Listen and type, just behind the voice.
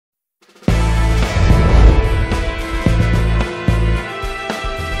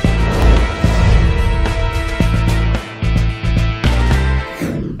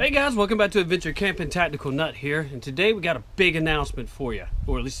guys, welcome back to Adventure Camping. Tactical Nut here, and today we got a big announcement for you,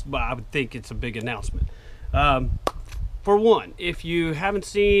 or at least I would think it's a big announcement. For one, if you haven't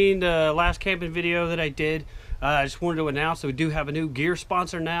seen the last camping video that I did, I just wanted to announce that we do have a new gear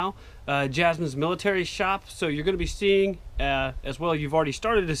sponsor now, Jasmine's Military Shop. So you're going to be seeing, as well, you've already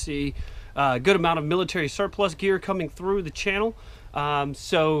started to see a good amount of military surplus gear coming through the channel.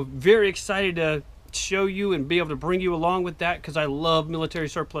 So very excited to show you and be able to bring you along with that, because I love military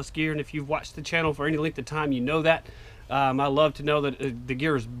surplus gear, and if you've watched the channel for any length of time, you know that. I love to know that the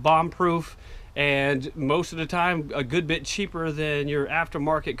gear is bomb proof, and most of the time a good bit cheaper than your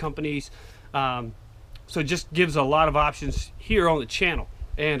aftermarket companies. So it just gives a lot of options here on the channel,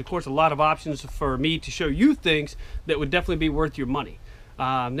 and of course a lot of options for me to show you things that would definitely be worth your money.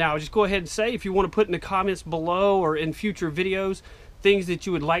 Now just go ahead and say, if you want to put in the comments below or in future videos things that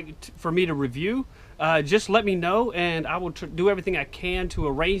you would like for me to review, just let me know, and I will do everything I can to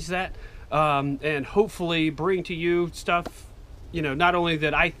arrange that, and hopefully bring to you stuff, you know, not only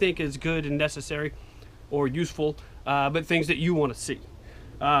that I think is good and necessary or useful, but things that you want to see.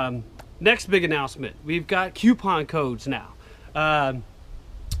 Next big announcement, we've got coupon codes now. I'm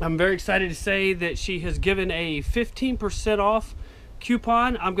very excited to say that she has given a 15% off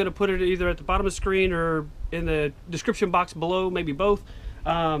coupon. I'm going to put it either at the bottom of the screen or in the description box below, maybe both.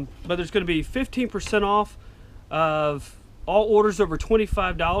 But there's going to be 15% off of all orders over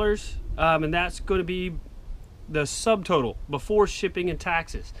 $25, and that's going to be the subtotal before shipping and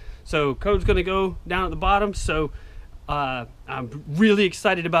taxes. So code's going to go down at the bottom. So I'm really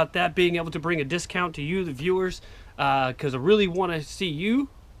excited about that, being able to bring a discount to you, the viewers, because I really want to see you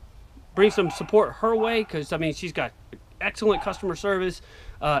bring some support her way, because I mean, she's got excellent customer service,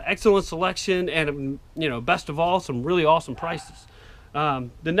 excellent selection, and you know, best of all, some really awesome prices. The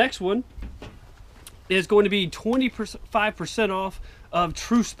next one is going to be 25% off of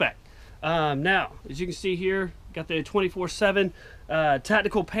Tru-Spec. Now, as you can see here, got the 24/7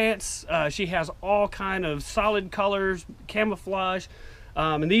 tactical pants. She has all kind of solid colors, camouflage,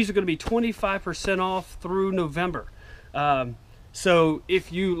 and these are going to be 25% off through November. So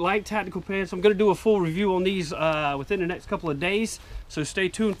if you like tactical pants, I'm going to do a full review on these within the next couple of days, so stay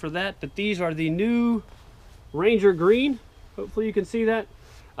tuned for that. But these are the new Ranger Green. Hopefully you can see that.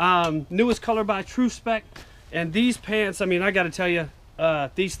 Newest color by Tru-Spec. And these pants, I mean, I got to tell you,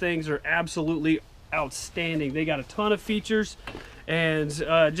 these things are absolutely outstanding. They got a ton of features. And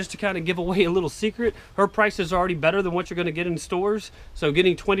just to kind of give away a little secret, her price is already better than what you're going to get in stores. So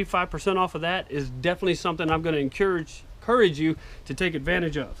getting 25% off of that is definitely something I'm going to encourage you to take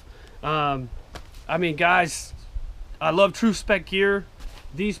advantage of. I mean, guys, I love Tru-Spec gear.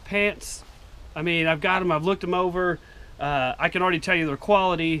 These pants, I mean, I've got them, I've looked them over. I can already tell you their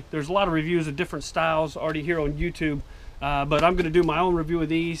quality. There's a lot of reviews of different styles already here on YouTube, but I'm going to do my own review of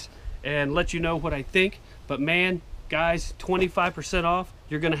these and let you know what I think. But man, guys, 25% off.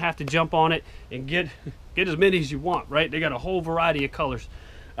 You're going to have to jump on it and get as many as you want, right? They got a whole variety of colors.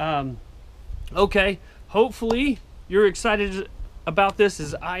 Okay, hopefully you're excited about this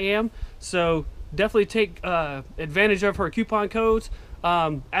as I am, so definitely take advantage of her coupon codes.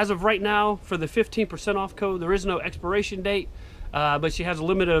 As of right now, for the 15% off code, there is no expiration date, but she has a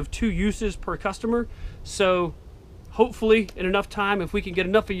limit of 2 uses per customer. So hopefully in enough time, if we can get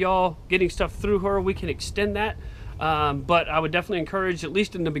enough of y'all getting stuff through her, we can extend that. But I would definitely encourage, at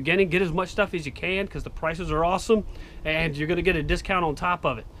least in the beginning, get as much stuff as you can, because the prices are awesome and you're going to get a discount on top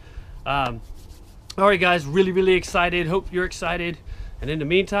of it. All right, guys, really excited. Hope you're excited. And in the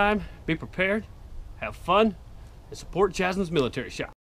meantime, be prepared, have fun, and support Jasmine's Military Shop.